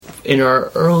in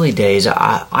our early days,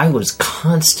 I was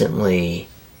constantly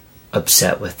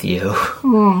upset with you.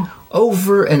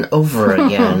 Over and over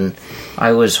again,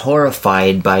 I was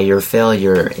horrified by your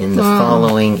failure in the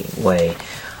following way.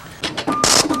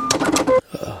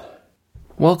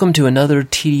 Welcome to another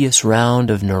tedious round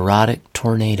of Neurotic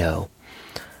Tornado.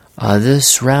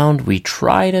 This round, we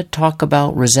try to talk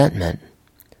about resentment.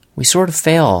 We sort of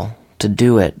fail to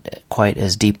do it quite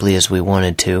as deeply as we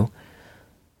wanted to.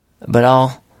 But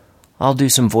I'll do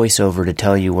some voiceover to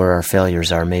tell you where our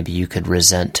failures are. Maybe you could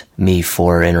resent me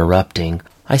for interrupting.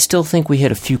 I still think we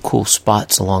hit a few cool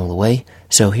spots along the way,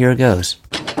 so here it goes.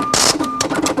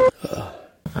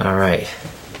 All right.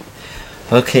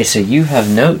 Okay, so you have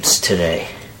notes today.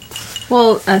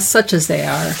 Well, as such as they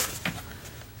are.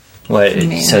 What?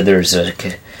 So there's a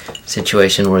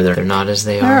situation where they're not as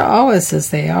they are? They're always as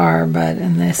they are, but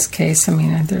in this case, I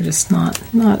mean, they're just not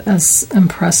as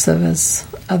impressive as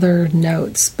other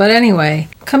notes. But anyway,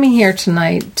 coming here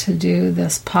tonight to do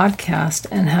this podcast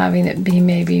and having it be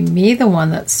maybe me the one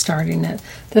that's starting it,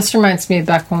 this reminds me of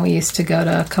back when we used to go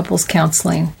to couples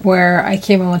counseling, where I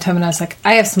came in one time and I was like,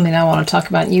 I have something I want to talk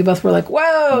about. And you both were like,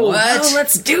 whoa, what? Oh,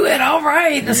 let's do it. All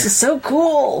right. This is so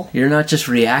cool. You're not just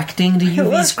reacting to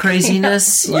Yuvi's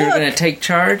craziness. Look. You're going to take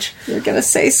charge. You're going to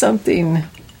say something.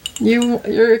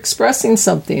 You're expressing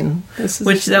something.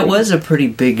 That was a pretty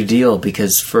big deal,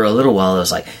 because for a little while it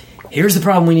was like, here's the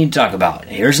problem we need to talk about.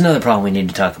 Here's another problem we need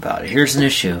to talk about. Here's an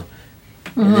issue.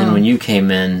 And then when you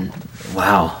came in,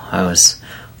 wow,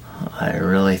 I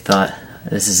really thought,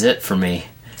 this is it for me.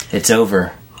 It's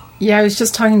over. Yeah, I was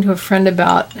just talking to a friend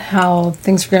about how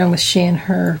things were going with she and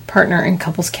her partner in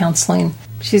couples counseling.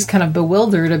 She's kind of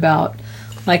bewildered about,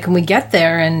 like, when we get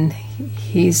there and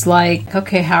he's like,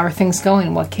 okay, how are things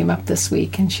going? What came up this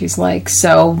week? And she's like,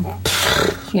 so,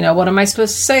 what am I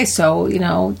supposed to say? So,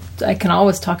 I can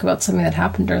always talk about something that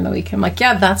happened during the week. I'm like,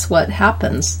 yeah, that's what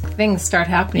happens. Things start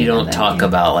happening. You don't talk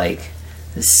about, like,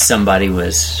 somebody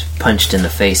was punched in the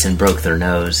face and broke their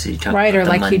nose. You talk right, about or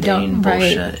the like you don't,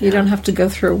 bullshit. right? You don't have to go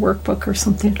through a workbook or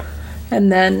something.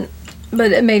 And then,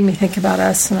 but it made me think about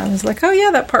us, and I was like, oh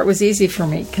yeah, that part was easy for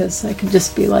me, because I could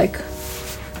just be like,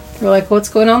 we're like, what's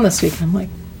going on this week? And I'm like,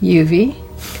 UV.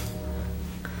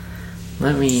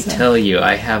 Let me tell you,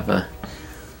 I have a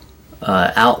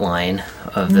outline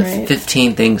of the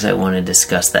 15 things I want to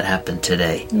discuss that happened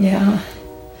today. Yeah.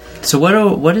 So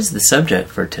what is the subject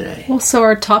for today? Well, so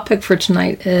our topic for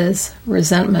tonight is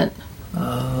resentment.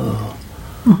 Oh.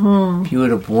 Mm-hmm. If you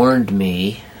would have warned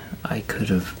me, I could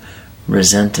have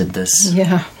resented this.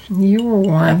 Yeah, you were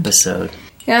warned. Episode.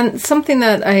 And something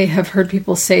that I have heard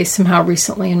people say somehow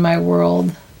recently in my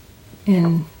world,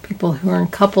 in people who are in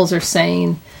couples, are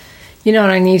saying,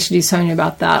 I need to do something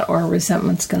about that, or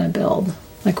resentment's going to build.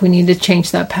 Like, we need to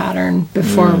change that pattern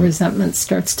before resentment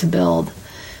starts to build.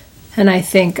 And I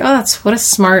think, what a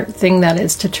smart thing that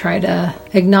is, to try to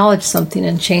acknowledge something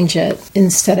and change it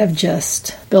instead of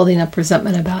just building up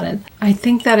resentment about it. I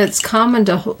think that it's common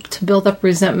to build up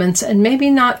resentments, and maybe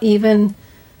not even,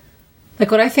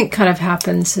 like, what I think kind of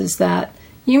happens is that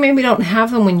you maybe don't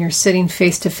have them when you're sitting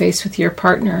face to face with your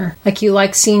partner. Like, you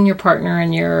like seeing your partner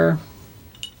and you're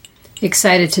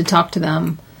excited to talk to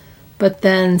them. But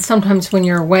then sometimes when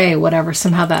you're away, whatever,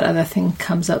 somehow that other thing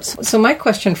comes up. So my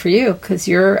question for you, because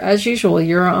as usual,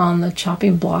 you're on the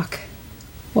chopping block,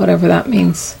 whatever that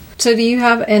means. So do you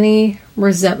have any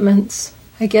resentments,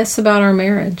 I guess, about our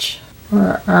marriage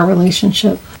or our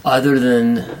relationship? Other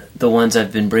than the ones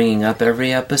I've been bringing up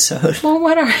every episode? Well,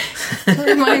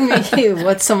 remind me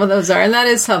what some of those are. And that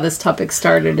is how this topic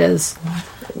started, is.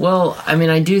 Well, I mean,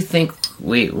 I do think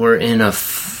we're in a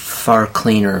far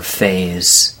cleaner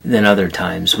phase than other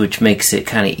times, which makes it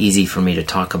kind of easy for me to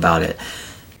talk about it.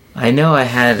 I know I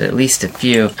had at least a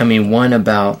few. I mean, one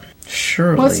about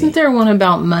Shirley. Wasn't there one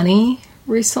about money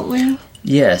recently?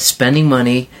 Yeah, spending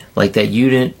money, like that you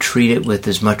didn't treat it with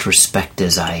as much respect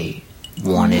as I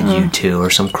wanted you to, or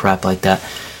some crap like that.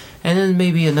 And then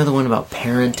maybe another one about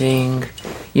parenting.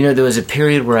 There was a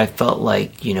period where I felt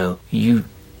like, you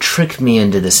tricked me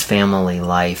into this family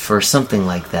life or something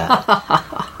like that.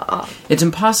 It's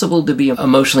impossible to be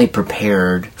emotionally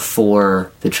prepared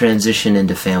for the transition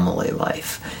into family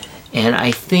life. And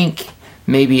I think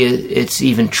maybe it's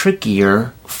even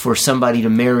trickier for somebody to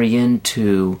marry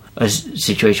into a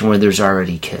situation where there's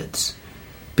already kids.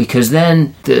 Because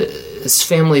then this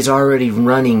family's already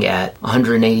running at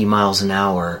 180 miles an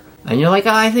hour. And you're like,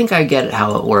 I think I get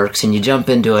how it works. And you jump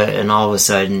into it and all of a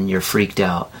sudden you're freaked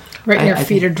out. Right, and your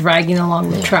feet are dragging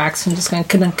along the tracks and just going,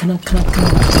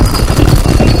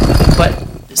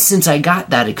 But since I got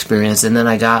that experience, and then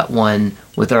I got one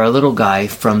with our little guy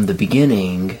from the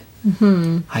beginning,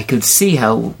 I could see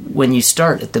how when you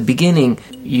start at the beginning,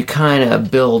 you kind of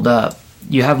build up.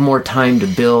 You have more time to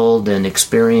build and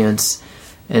experience,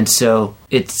 and so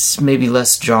it's maybe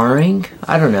less jarring.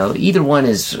 I don't know. Either one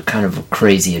is kind of a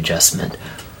crazy adjustment.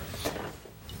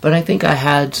 But I think I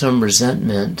had some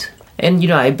resentment. And,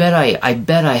 I bet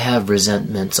I have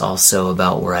resentments also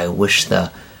about where I wish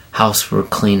the house were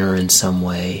cleaner in some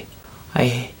way.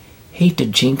 I hate to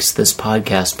jinx this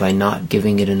podcast by not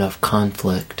giving it enough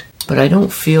conflict. But I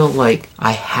don't feel like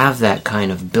I have that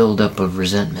kind of buildup of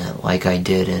resentment like I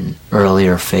did in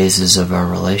earlier phases of our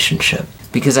relationship.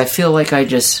 Because I feel like I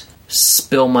just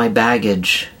spill my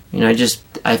baggage.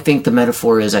 I think the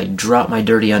metaphor is I drop my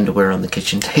dirty underwear on the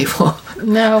kitchen table.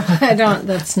 No, I don't.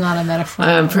 That's not a metaphor.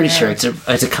 I'm pretty sure it's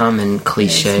a common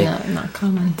cliche. It's not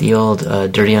common. The old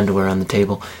dirty underwear on the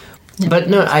table. Yeah, but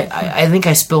no, I think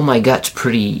I spill my guts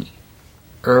pretty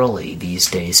early these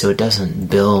days, so it doesn't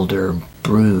build or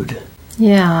brood.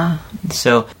 Yeah.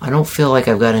 So I don't feel like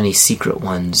I've got any secret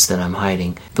ones that I'm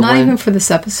hiding. Not even for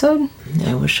this episode?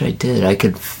 I wish I did. I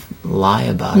could lie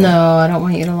about it. No, I don't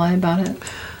want you to lie about it.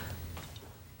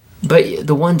 But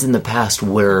the ones in the past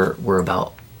were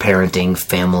about parenting,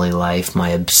 family life, my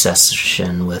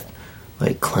obsession with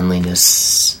like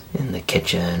cleanliness in the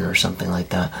kitchen or something like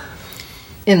that.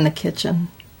 In the kitchen.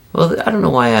 Well, I don't know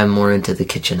why I'm more into the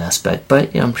kitchen aspect,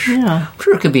 but I'm sure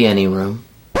it could be any room.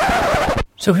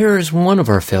 So here is one of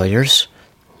our failures.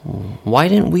 Why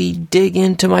didn't we dig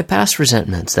into my past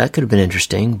resentments? That could have been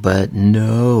interesting, but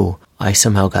no. I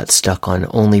somehow got stuck on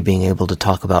only being able to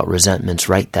talk about resentments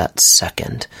right that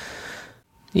second.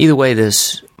 Either way,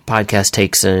 this podcast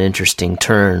takes an interesting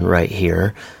turn right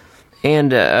here,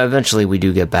 and eventually we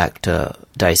do get back to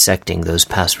dissecting those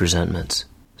past resentments.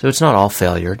 So it's not all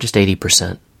failure, just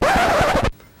 80%.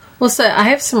 Well, so I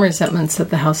have some resentments that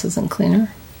the house isn't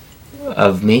cleaner.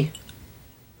 Of me?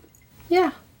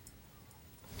 Yeah.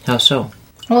 How so?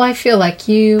 Well, I feel like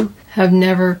you have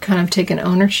never kind of taken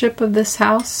ownership of this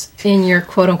house in your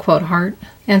quote-unquote heart.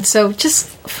 And so just,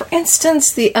 for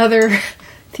instance, the other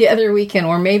weekend,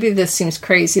 or maybe this seems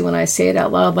crazy when I say it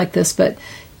out loud like this, but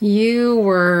you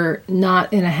were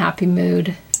not in a happy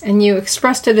mood, and you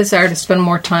expressed a desire to spend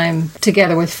more time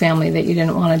together with family, that you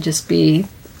didn't want to just be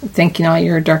thinking all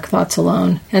your dark thoughts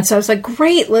alone. And so I was like,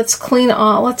 great, let's clean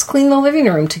the living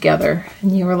room together.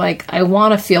 And you were like, I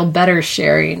want to feel better,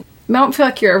 Sherry. I don't feel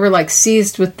like you're ever like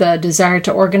seized with the desire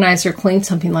to organize or clean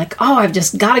something, like, oh, I've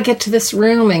just got to get to this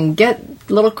room and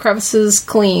get little crevices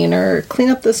clean or clean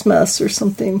up this mess or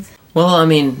something. Well, I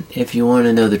mean, if you want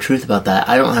to know the truth about that,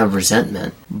 I don't have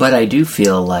resentment, but I do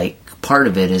feel like part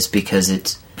of it is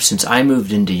because since I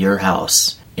moved into your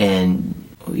house and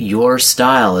your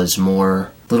style is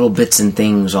more little bits and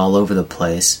things all over the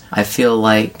place, I feel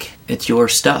like it's your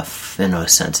stuff in a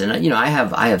sense. And I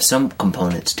have some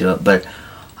components to it, but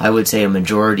I would say a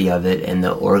majority of it and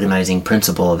the organizing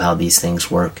principle of how these things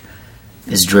work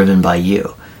is driven by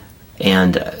you.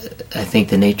 And I think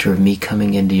the nature of me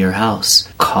coming into your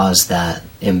house caused that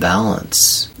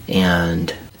imbalance.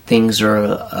 And things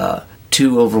are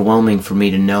too overwhelming for me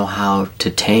to know how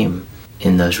to tame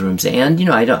in those rooms. And,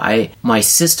 my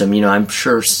system, I'm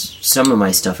sure some of my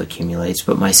stuff accumulates,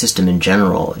 but my system in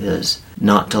general is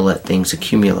not to let things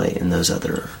accumulate in those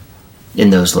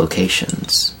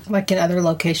locations. Like in other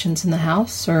locations in the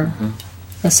house, or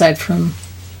aside from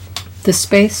this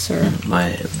space, or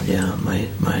my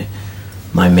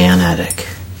man attic.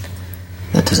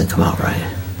 That doesn't come out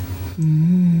right.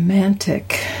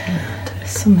 Mantic.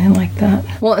 Something like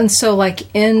that. Well, and so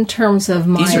like in terms of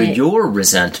these are your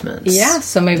resentments. Yeah,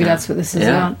 so maybe that's what this is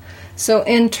about. So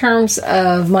in terms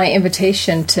of my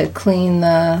invitation to clean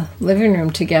the living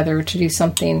room together, to do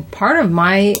something, part of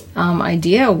my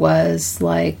idea was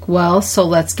like, well, so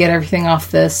let's get everything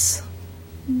off this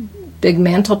big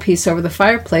mantelpiece over the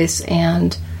fireplace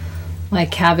and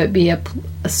like have it be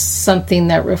something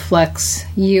that reflects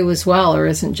you as well, or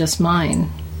isn't just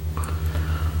mine.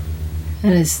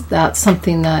 And is that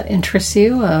something that interests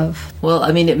you? Well,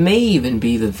 I mean, it may even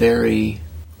be the very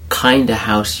kind of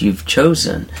house you've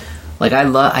chosen. Like,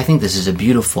 I think this is a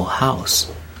beautiful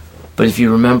house. But if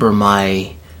you remember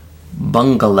my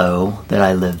bungalow that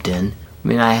I lived in, I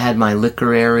mean, I had my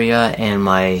liquor area and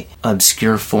my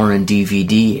obscure foreign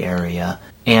DVD area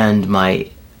and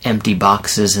my empty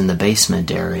boxes in the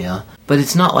basement area. But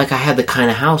it's not like I had the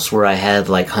kind of house where I had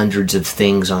like hundreds of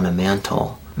things on a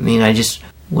mantle. I mean, I just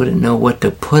wouldn't know what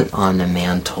to put on the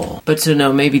mantle. But so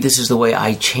no, maybe this is the way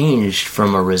I changed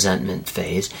from a resentment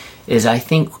phase, is I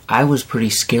think I was pretty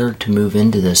scared to move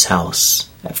into this house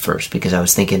at first, because I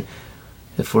was thinking,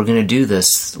 if we're going to do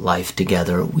this life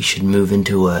together, we should move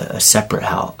into a separate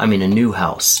house. I mean, a new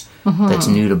house. that's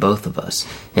new to both of us,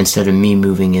 instead of me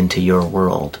moving into your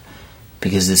world,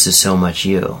 because this is so much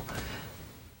you.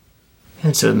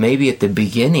 And so maybe at the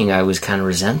beginning I was kind of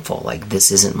resentful, like,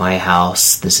 this isn't my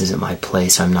house, this isn't my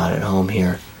place, I'm not at home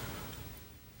here.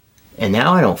 And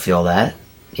now I don't feel that,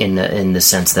 in the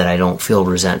sense that I don't feel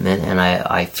resentment, and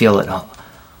I feel it.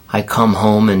 I come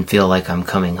home and feel like I'm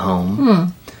coming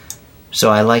home. So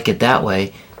I like it that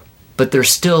way. But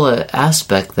there's still an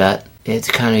aspect that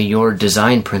it's kind of your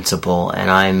design principle,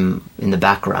 and I'm in the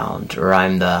background, or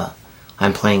I'm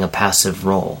playing a passive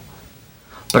role.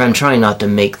 But I'm trying not to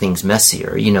make things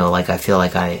messier. Like, I feel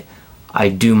like I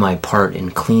do my part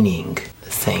in cleaning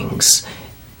things,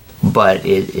 but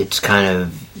it's kind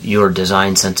of your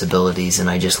design sensibilities, and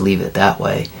I just leave it that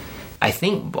way. I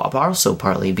think also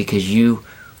partly because you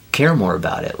care more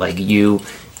about it. Like, you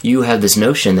have this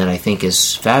notion that I think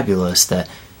is fabulous, that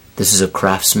this is a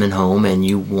craftsman home, and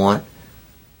you want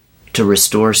to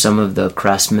restore some of the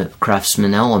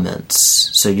craftsman elements.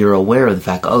 So you're aware of the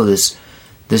fact,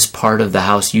 this part of the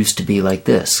house used to be like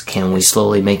this. Can we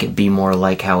slowly make it be more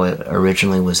like how it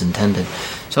originally was intended?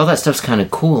 So all that stuff's kind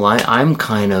of cool. I'm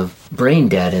kind of brain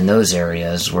dead in those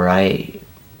areas where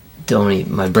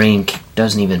my brain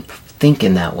doesn't even think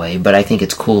in that way, but I think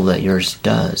it's cool that yours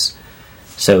does.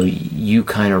 So you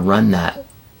kind of run that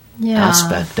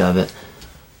aspect of it.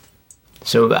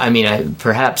 So, I mean,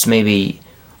 perhaps maybe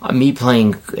me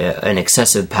playing an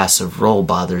excessive passive role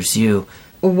bothers you.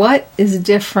 What is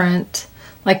different?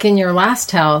 Like, in your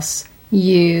last house,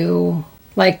 you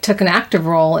took an active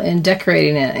role in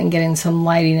decorating it and getting some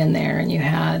lighting in there, and you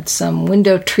had some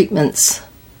window treatments.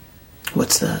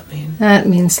 What's that mean? That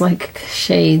means like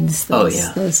shades.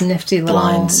 Those nifty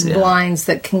little blinds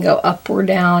that can go up or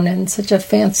down in such a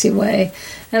fancy way.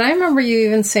 And I remember you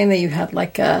even saying that you had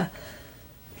like a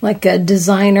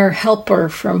designer helper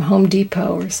from Home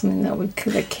Depot or something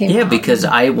that came out. Yeah, because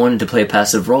I wanted to play a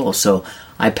passive role, so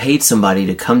I paid somebody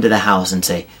to come to the house and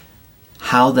say,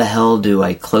 how the hell do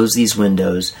I close these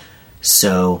windows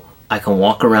so I can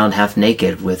walk around half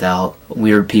naked without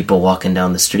weird people walking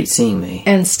down the street seeing me?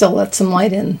 And still let some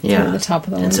light in through the top of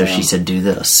the window. And so she said, do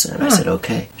this. And I said,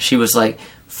 okay. She was like,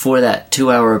 for that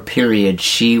 2-hour period,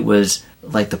 she was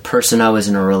like the person I was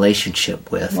in a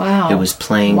relationship with. Wow. It was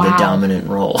playing the dominant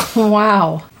role.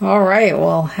 Wow. All right.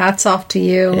 Well, hats off to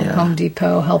you, Home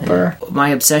Depot helper. Yeah. My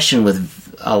obsession with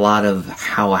a lot of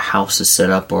how a house is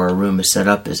set up or a room is set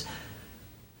up is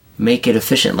make it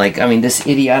efficient. Like, I mean, this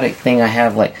idiotic thing I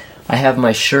have, I have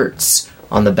my shirts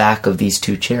on the back of these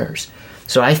 2 chairs.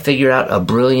 So I figured out a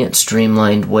brilliant,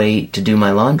 streamlined way to do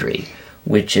my laundry,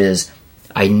 which is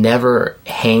I never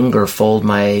hang or fold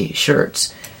my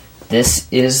shirts. This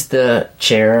is the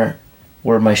chair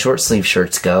where my short sleeve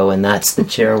shirts go, and that's the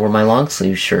chair where my long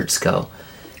sleeve shirts go.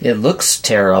 It looks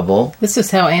terrible. This is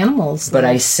how animals live. But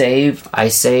I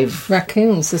save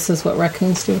raccoons. This is what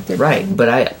raccoons do with their brain.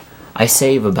 But I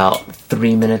save about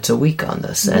 3 minutes a week on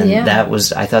this, and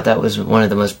I thought that was one of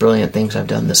the most brilliant things I've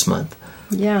done this month.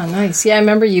 Yeah, nice. Yeah, I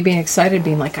remember you being excited,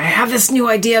 being like, I have this new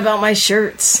idea about my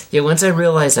shirts. Yeah, once I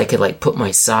realized I could put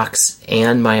my socks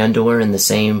and my underwear in the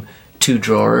same 2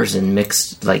 drawers and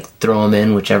mix, throw them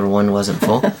in whichever one wasn't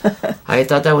full. I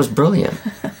thought that was brilliant.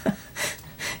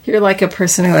 You're like a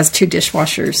person who has 2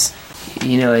 dishwashers.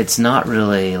 It's not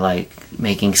really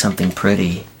making something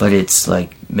pretty, but it's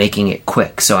making it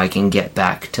quick so I can get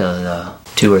back to the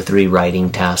 2 or 3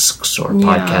 writing tasks or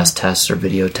podcast tasks or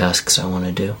video tasks I want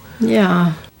to do.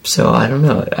 Yeah. So I don't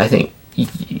know. I think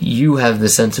you have the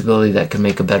sensibility that can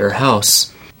make a better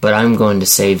house, but I'm going to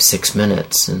save 6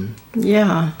 minutes. And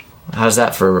yeah. How's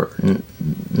that for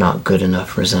not good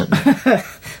enough resentment?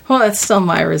 Well, it's still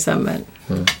my resentment.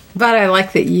 But I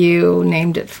like that you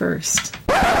named it first.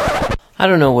 I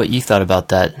don't know what you thought about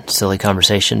that silly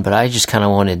conversation, but I just kind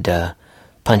of wanted to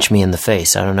punch me in the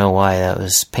face. I don't know why that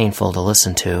was painful to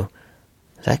listen to.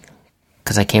 Is that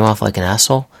because I came off like an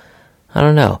asshole? I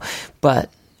don't know. But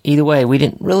either way, we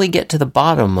didn't really get to the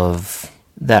bottom of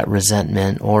that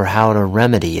resentment or how to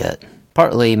remedy it.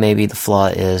 Partly, maybe the flaw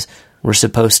is we're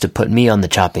supposed to put me on the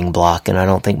chopping block, and I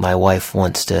don't think my wife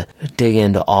wants to dig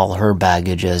into all her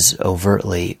baggage as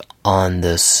overtly on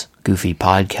this goofy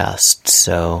podcast,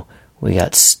 so we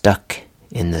got stuck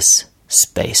in this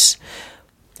space.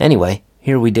 Anyway,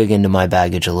 here we dig into my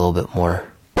baggage a little bit more.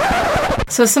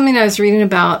 So something I was reading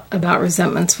about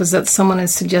resentments was that someone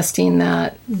is suggesting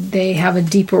that they have a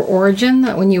deeper origin,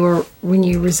 that when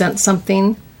you resent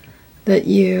something, that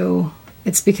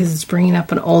it's because it's bringing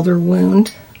up an older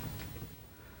wound.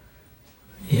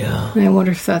 Yeah. And I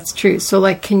wonder if that's true.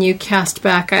 So, can you cast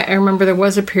back? I remember there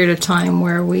was a period of time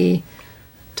where we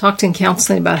talked in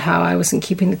counseling about how I wasn't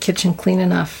keeping the kitchen clean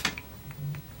enough,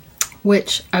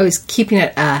 which I was keeping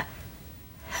it a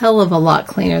hell of a lot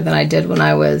cleaner than I did when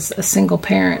I was a single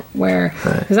parent, where,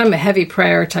 because I'm a heavy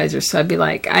prioritizer, so I'd be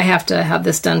like, I have to have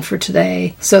this done for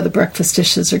today, so the breakfast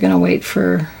dishes are going to wait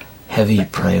for... Heavy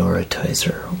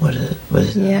prioritizer. What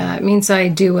is it? Yeah, it means I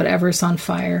do whatever's on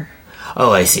fire.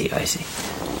 Oh, I see.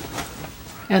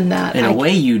 And that... In a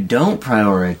way, you don't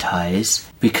prioritize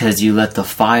because you let the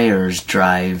fires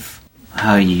drive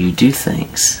how you do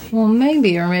things. Well,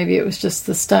 maybe, or maybe it was just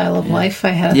the style of life I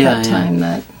had at that time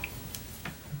that...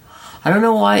 I don't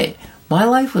know why. My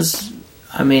life was...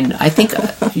 I mean, I think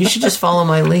you should just follow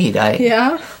my lead.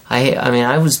 Yeah? I mean,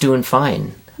 I was doing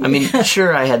fine. I mean,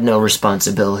 sure, I had no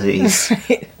responsibilities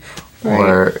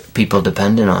or people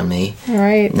dependent on me.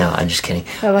 Right. No, I'm just kidding.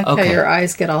 I like how your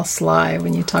eyes get all sly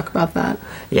when you talk about that.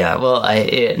 Yeah, well,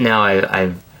 now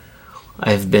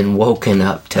I've been woken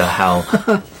up to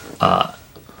how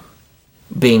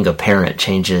being a parent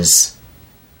changes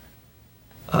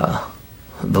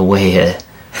the way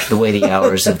the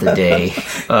hours of the day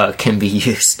can be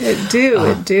used. It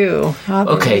do.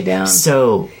 Okay, down.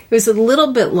 So it was a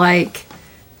little bit like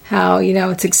how,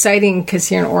 it's exciting because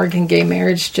here in Oregon, gay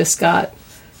marriage just got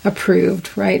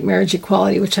approved, right? Marriage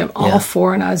equality, which I'm all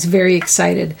for, and I was very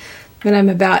excited. But I'm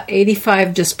about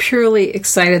 85, just purely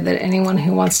excited that anyone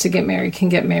who wants to get married can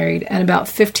get married, and about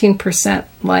 15%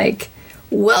 like,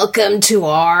 welcome to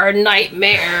our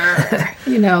nightmare.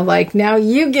 Like, now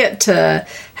you get to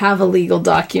have a legal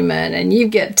document, and you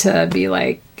get to be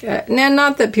like,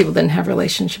 not that people didn't have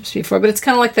relationships before, but it's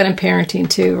kind of like that in parenting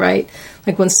too, right?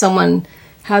 Like when someone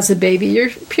has a baby, you're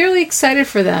purely excited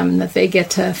for them that they get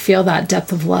to feel that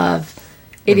depth of love.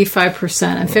 85%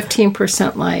 and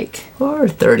 15% like... Or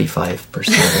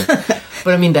 35%.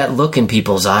 But I mean, that look in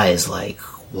people's eyes like,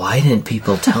 why didn't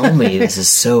people tell me this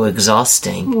is so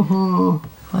exhausting? Mm-hmm.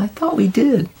 Well, I thought we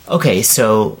did. Okay,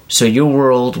 so your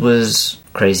world was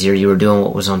crazier. You were doing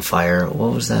what was on fire.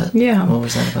 What was that? Yeah. What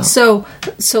was that about? So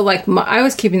like, I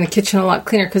was keeping the kitchen a lot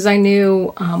cleaner because I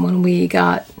knew when we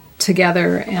got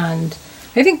together, and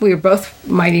I think we were both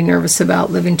mighty nervous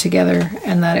about living together,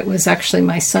 and that it was actually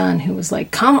my son who was like,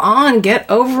 come on,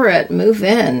 get over it, move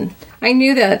in. I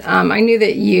knew that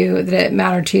it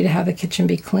mattered to you to have the kitchen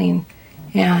be clean.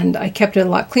 And I kept it a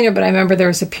lot cleaner, but I remember there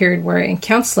was a period where in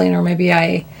counseling, or maybe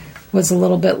I was a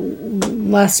little bit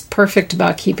less perfect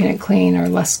about keeping it clean, or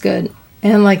less good.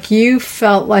 And like, you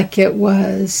felt like it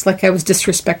was like I was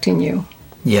disrespecting you.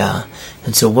 Yeah.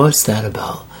 And so what's that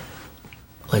about?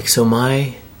 Like, so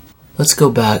let's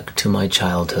go back to my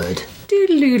childhood.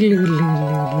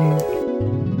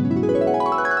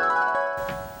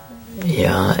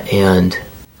 Yeah, and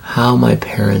how my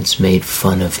parents made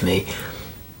fun of me.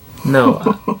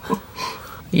 No.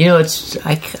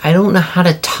 I don't know how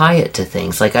to tie it to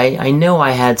things. Like, I know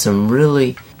I had some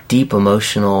really deep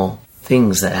emotional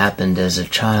things that happened as a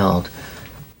child,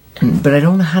 but I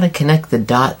don't know how to connect the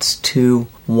dots to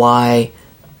why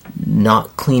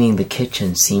not cleaning the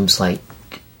kitchen seems like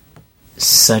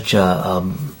such a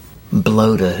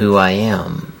blow to who I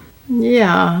am.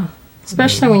 Yeah.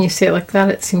 Especially when you say it like that,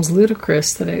 it seems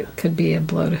ludicrous that it could be a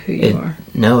blow to who you are.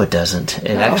 No, it doesn't.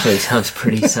 It actually sounds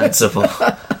pretty sensible.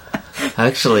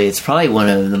 Actually, it's probably one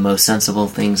of the most sensible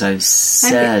things I've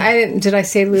said. Did I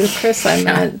say ludicrous? I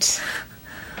meant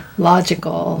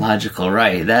logical. Logical,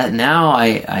 right. That now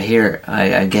I hear,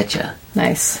 I get you.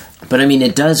 Nice. But I mean,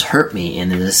 it does hurt me in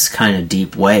this kind of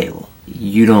deep way.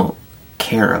 You don't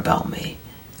care about me.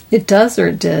 It does, or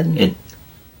it did?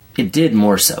 It did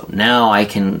more so. Now I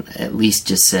can at least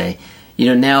just say,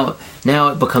 now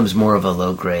it becomes more of a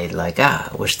low grade, like, I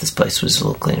wish this place was a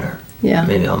little cleaner. Yeah.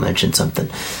 Maybe I'll mention something.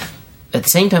 At the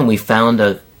same time, we found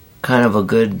a kind of a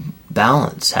good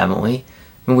balance, haven't we?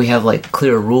 And we have like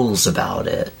clear rules about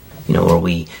it, where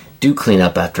we do clean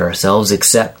up after ourselves,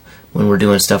 except when we're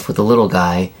doing stuff with the little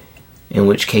guy, in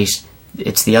which case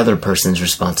it's the other person's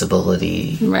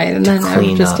responsibility. Right, and then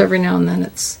every now and then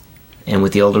it's... And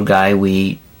with the older guy,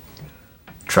 we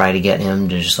try to get him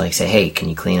to just like say, hey, can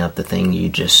you clean up the thing you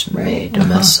just made a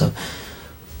mess of?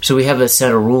 So we have a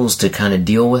set of rules to kind of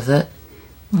deal with it.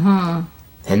 Mm-hmm.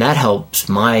 And that helps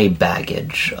my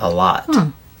baggage a lot.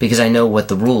 Because I know what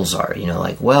the rules are.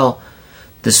 Like, well,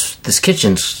 this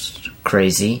kitchen's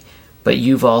crazy, but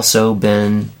you've also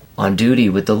been on duty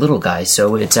with the little guy,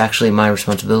 so it's actually my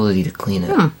responsibility to clean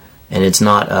it. And it's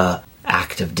not a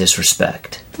act of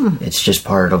disrespect. It's just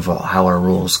part of how our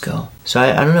rules go. So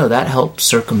I don't know, that helped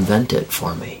circumvent it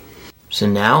for me. So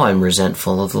now I'm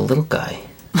resentful of the little guy.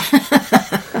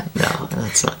 No,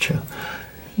 that's not true.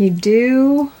 You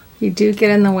do get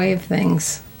in the way of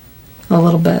things a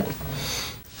little bit.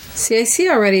 See, I see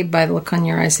already by the look on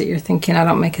your eyes that you're thinking I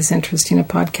don't make as interesting a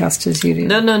podcast as you do.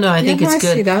 No. I think it's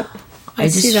good. I see that. I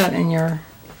see that in your...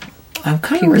 I'm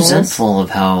kind of resentful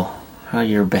of how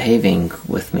you're behaving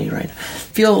with me right now. I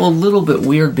feel a little bit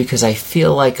weird because I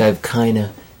feel like I've kind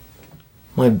of...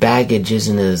 My baggage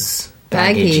isn't as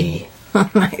baggagey.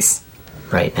 Nice.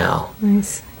 Right now.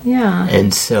 Nice. Yeah.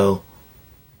 And so...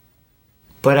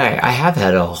 But I have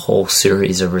had a whole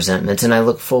series of resentments, and I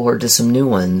look forward to some new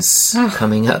ones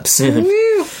coming up soon.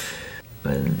 Woo.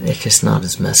 But it's just not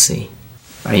as messy.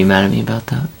 Are you mad at me about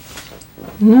that?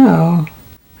 No.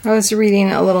 I was reading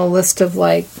a little list of,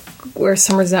 like, where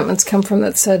some resentments come from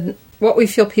that said, what we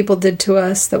feel people did to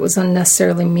us that was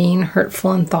unnecessarily mean,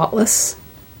 hurtful, and thoughtless.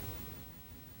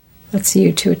 That's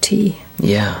you to a T.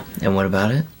 Yeah. And what about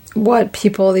it? What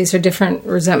people, these are different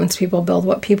resentments people build,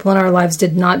 what people in our lives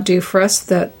did not do for us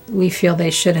that we feel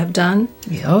they should have done.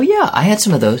 Oh, yeah. I had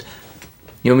some of those.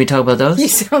 You want me to talk about those? You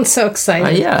sound so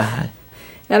excited. Yeah.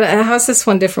 And how's this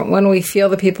one different? When we feel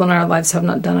the people in our lives have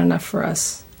not done enough for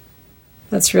us.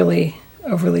 That's really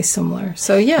overly similar.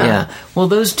 So, yeah. Yeah. Well,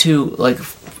 those two, like,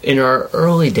 in our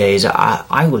early days,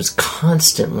 I was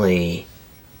constantly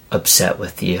upset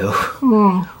with you.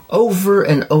 Over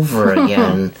and over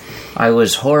again. I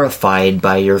was horrified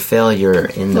by your failure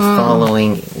in the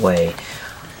following way.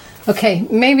 Okay,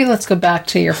 maybe let's go back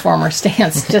to your former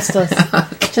stance. Just a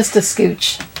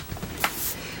scooch.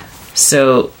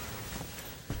 So,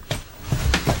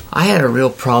 I had a real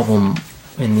problem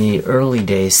in the early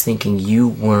days thinking you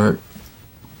weren't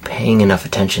paying enough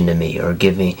attention to me or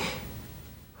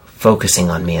focusing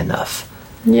on me enough.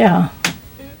 Yeah.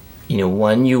 You know,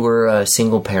 one, you were a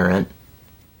single parent.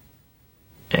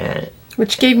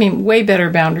 Which gave me way better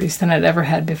boundaries than I'd ever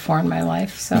had before in my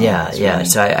life. So yeah. Really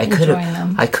so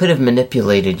I could have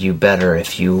manipulated you better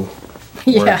if you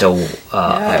weren't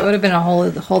it would have been a whole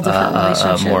different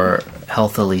relationship. A more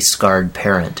healthily scarred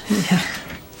parent. Yeah.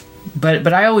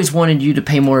 But I always wanted you to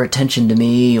pay more attention to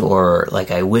me, or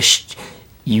like I wished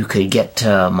you could get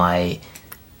to my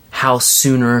house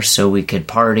sooner so we could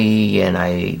party, and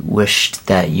I wished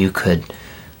that you could.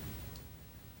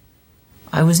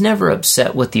 I was never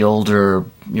upset with your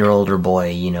older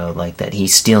boy, you know, like that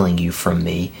he's stealing you from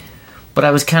me. But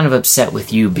I was kind of upset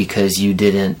with you because you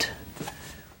didn't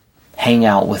hang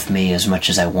out with me as much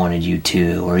as I wanted you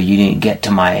to, or you didn't get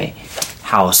to my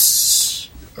house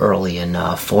early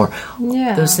enough, or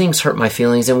those things hurt my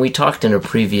feelings. And we talked in a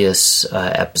previous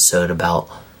episode about,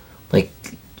 like,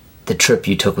 the trip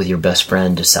you took with your best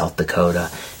friend to South Dakota,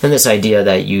 and this idea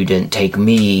that you didn't take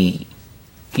me,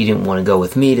 you didn't want to go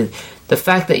with me. The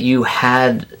fact that you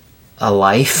had a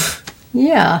life,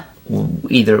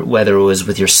 either whether it was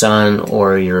with your son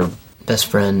or your best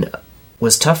friend,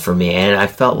 was tough for me, and I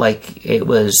felt like it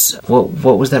was what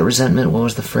was that resentment? What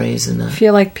was the phrase in that? I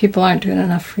feel like people aren't doing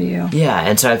enough for you. Yeah,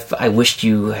 and so I wished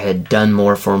you had done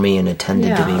more for me and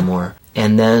attended to me more.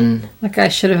 And then, like, I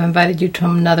should have invited you to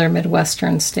another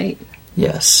Midwestern state.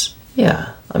 Yes,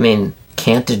 yeah. I mean,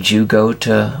 can't a Jew go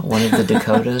to one of the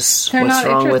Dakotas? What's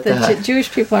wrong with that?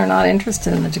 Jewish people are not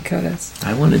interested in the Dakotas.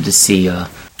 I wanted to see a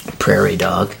prairie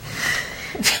dog.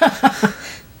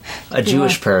 A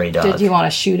Jewish prairie dog. Did you want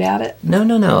to shoot at it?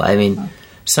 No. I mean,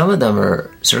 some of them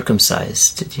are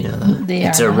circumcised. Did you know that?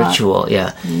 It's a ritual,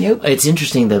 yeah. Nope. It's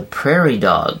interesting, the prairie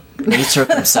dog, they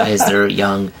circumcise their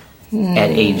young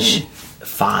at age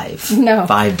 5. No.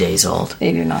 5 days old.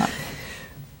 They do not.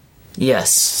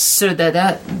 Yes. So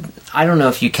that I don't know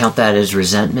if you count that as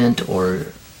resentment or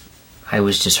I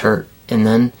was just hurt. And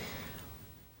then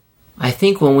I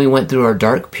think when we went through our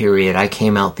dark period, I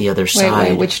came out the other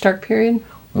side. Wait, which dark period?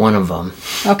 One of them.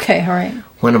 Okay, all right.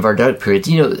 One of our dark periods.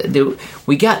 You know,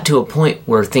 we got to a point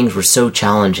where things were so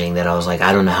challenging that I was like,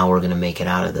 I don't know how we're going to make it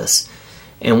out of this.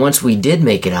 And once we did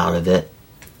make it out of it,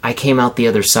 I came out the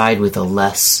other side with a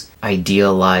less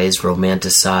idealized,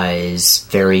 romanticized,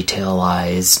 fairy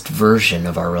taleized version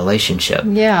of our relationship.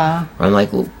 Yeah. Where I'm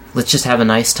like, well, let's just have a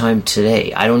nice time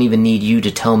today. I don't even need you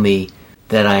to tell me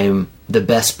that I'm the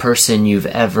best person you've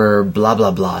ever blah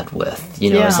blah blahed with.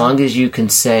 You know, as long as you can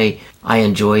say, I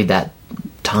enjoyed that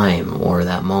time or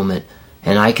that moment,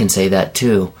 and I can say that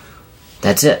too,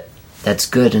 that's it. That's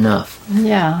good enough.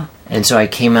 Yeah. And so I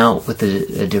came out with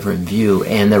a different view,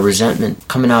 and the resentment,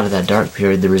 coming out of that dark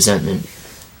period, the resentment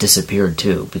disappeared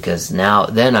too, because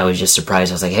then I was just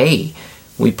surprised. I was like, hey,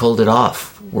 we pulled it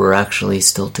off. We're actually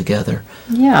still together.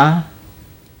 Yeah.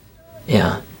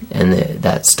 Yeah, and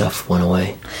that stuff went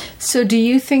away. So do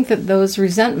you think that those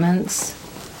resentments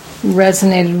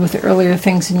resonated with earlier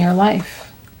things in your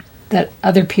life? That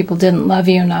other people didn't love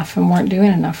you enough and weren't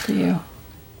doing enough for you?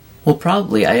 Well,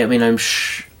 probably. I mean,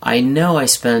 I know I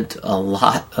spent a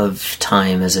lot of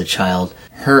time as a child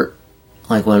hurt,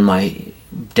 like when my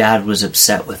dad was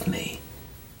upset with me.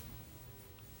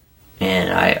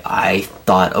 And I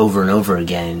thought over and over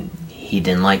again, he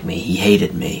didn't like me, he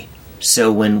hated me.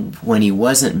 So when he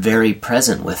wasn't very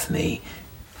present with me,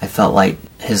 I felt like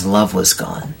his love was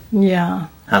gone. Yeah.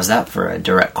 How's that for a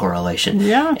direct correlation?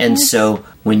 Yeah. And so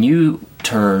when you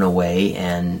turn away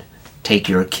and take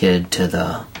your kid to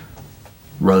the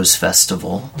Rose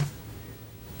Festival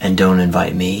and don't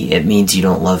invite me, it means you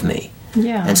don't love me.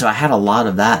 Yeah. And so I had a lot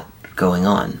of that going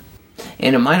on.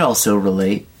 And it might also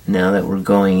relate, now that we're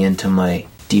going into my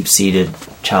deep-seated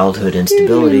childhood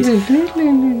instabilities,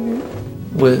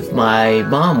 with my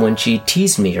mom when she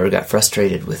teased me or got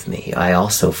frustrated with me. I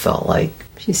also felt like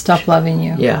she stopped loving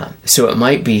you. Yeah. So it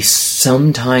might be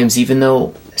sometimes, even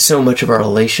though so much of our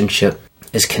relationship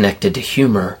is connected to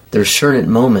humor, there's certain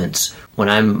moments when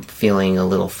I'm feeling a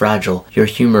little fragile, your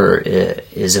humor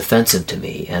is offensive to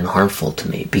me and harmful to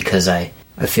me because I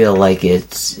feel like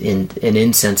it's an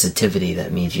insensitivity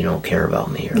that means you don't care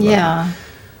about me. Or yeah. me.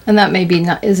 And that maybe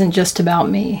isn't just about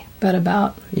me, but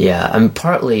about... Yeah, and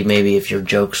partly maybe if your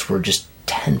jokes were just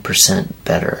 10%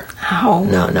 better. Ow.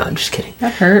 No, I'm just kidding.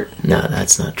 That hurt. No,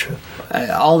 that's not true.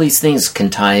 All these things can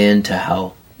tie into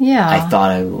how I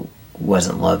thought I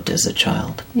wasn't loved as a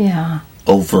child. Yeah.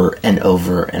 Over and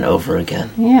over and over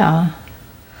again. Yeah.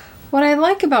 What I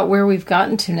like about where we've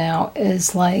gotten to now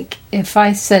is, like, if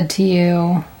I said to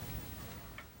you,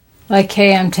 like,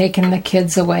 hey, I'm taking the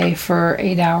kids away for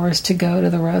 8 hours to go to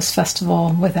the Rose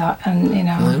Festival without, and, you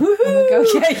know, go,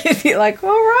 yeah, you'd be like, all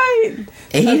right.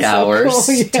 8 hours?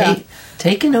 So cool. Yeah.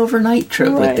 Take an overnight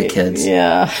trip with the kids.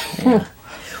 Yeah.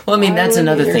 Well, I mean, that's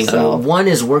another thing. Yourself. One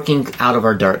is working out of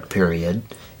our dark period,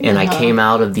 and I came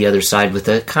out of the other side with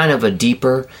a kind of a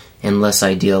deeper and less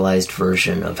idealized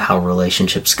version of how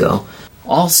relationships go.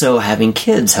 Also, having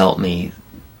kids helped me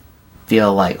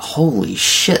feel like, holy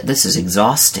shit, this is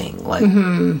exhausting. Like,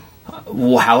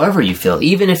 however you feel,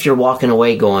 even if you're walking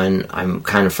away going, I'm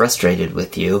kind of frustrated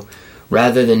with you,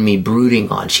 rather than me brooding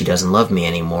on she doesn't love me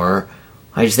anymore,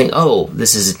 I just think, oh,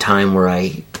 this is a time where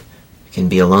I can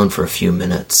be alone for a few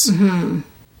minutes.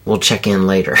 We'll check in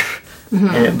later.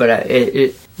 But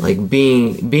like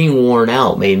being worn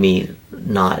out made me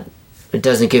not. It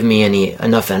doesn't give me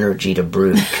enough energy to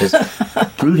brood, because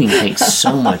brooding takes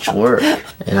so much work,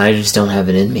 and I just don't have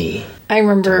it in me. I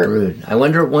remember. To brood. I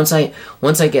wonder once I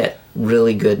get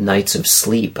really good nights of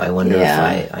sleep, I wonder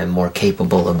if I'm more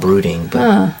capable of brooding,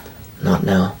 but not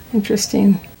now.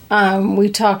 Interesting. We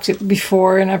talked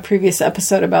before in a previous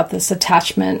episode about this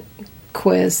attachment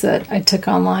quiz that I took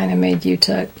online and made you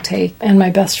to take, and my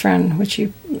best friend, which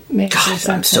you made. Gosh,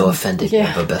 I'm so offended you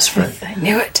have a best friend. I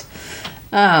knew it.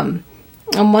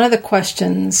 And one of the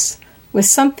questions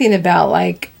was something about,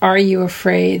 like, are you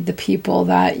afraid the people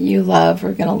that you love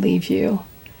are going to leave you?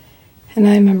 And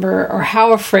I remember, or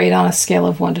how afraid on a scale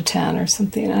of 1 to 10 or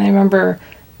something. And I remember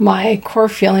my core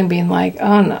feeling being like,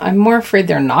 oh, no, I'm more afraid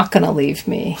they're not going to leave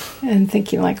me. And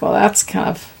thinking like, well, that's kind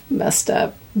of messed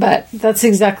up. But that's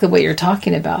exactly what you're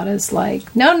talking about, is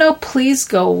like, no, please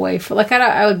go away. For like,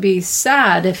 I would be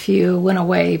sad if you went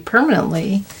away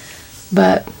permanently,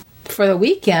 but for the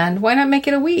weekend, why not make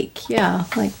it a week? Yeah,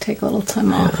 like take a little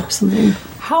time off or something.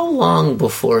 How long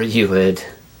before you would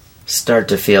start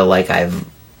to feel like I've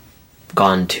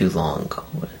gone too long?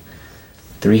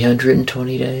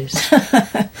 320 days?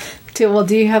 Well,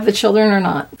 do you have the children or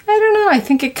not? I don't know. I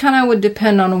think it kind of would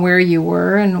depend on where you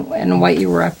were and what you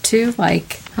were up to.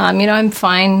 Like, I'm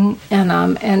fine,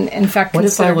 and in fact, what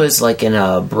if I was like in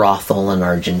a brothel in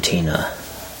Argentina?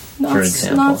 For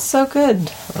example. Not so good.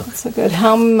 Not so good.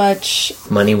 How much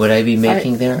money would I be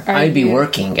making there? I'd be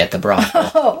working at the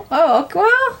brothel. Well,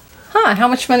 how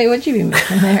much money would you be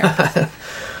making there? I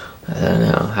don't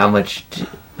know.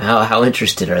 How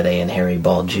interested are they in hairy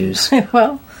bald Jews?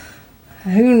 Well,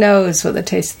 who knows what the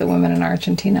taste of the women in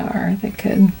Argentina are? They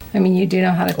could. I mean, you do know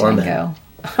how to tango.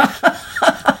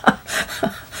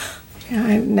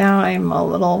 Now I'm a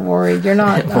little worried. You're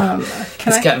not...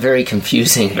 This got very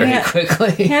confusing very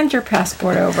quickly. Hand your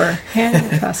passport over.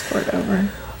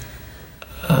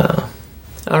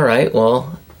 All right,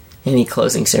 well, any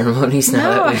closing ceremonies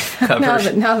now that we've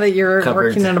covered? Now that you're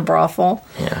working in a brothel.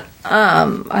 Yeah.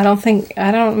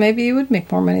 Maybe you would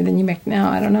make more money than you make now.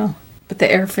 I don't know. But the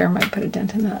airfare might put a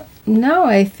dent in that. No,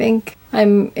 I think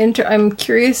I'm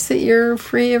curious that you're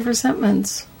free of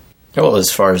resentments. Well,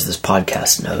 as far as this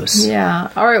podcast knows.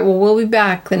 Yeah. All right. Well, we'll be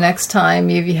back the next time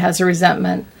Evie has a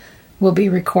resentment. We'll be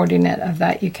recording it. Of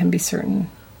that, you can be certain.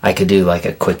 I could do like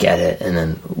a quick edit, and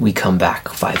then we come back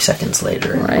 5 seconds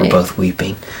later, and we're both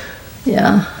weeping.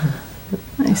 Yeah.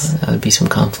 Nice. That would be some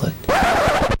conflict.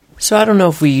 So I don't know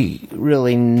if we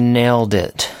really nailed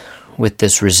it with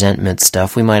this resentment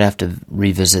stuff. We might have to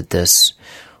revisit this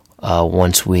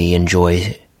once we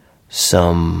enjoy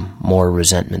some more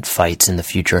resentment fights in the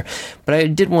future. But I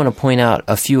did want to point out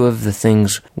a few of the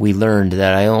things we learned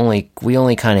that we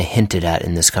only kind of hinted at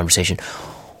in this conversation.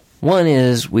 One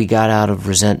is we got out of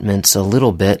resentments a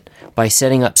little bit by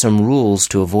setting up some rules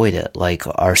to avoid it, like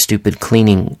our stupid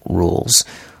cleaning rules.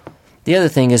 The other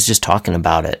thing is just talking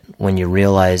about it. When you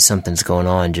realize something's going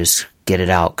on, just get it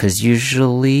out, because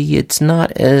usually it's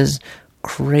not as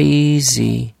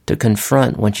crazy to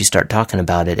confront once you start talking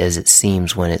about it as it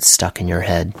seems when it's stuck in your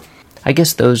head. I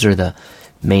guess those are the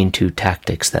main two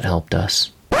tactics that helped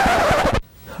us.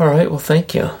 All right, well,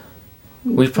 thank you.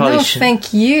 We probably should.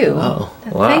 Thank you. Oh,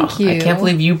 wow. Thank you. I can't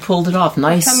believe you pulled it off.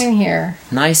 Nice. Coming here.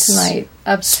 Nice tonight.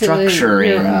 Up structure to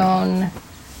your own.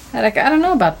 I don't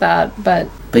know about that, but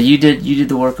you did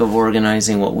the work of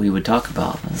organizing what we would talk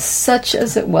about. Such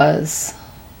as it was.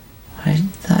 I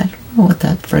don't know what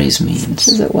that phrase means. Such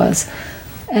as it was.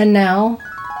 And now,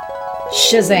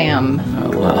 Shazam. Oh,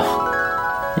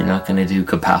 well. You're not going to do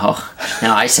kapow.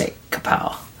 Now I say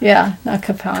kapow. Yeah, not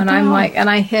kapow. And I'm like, and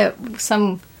I hit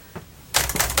some...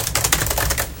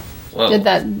 Whoa. Did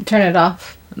that turn it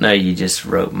off? No, you just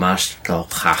wrote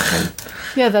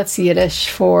Mashtalchachen. Yeah, that's Yiddish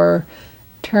for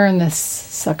turn this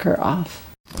sucker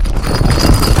off.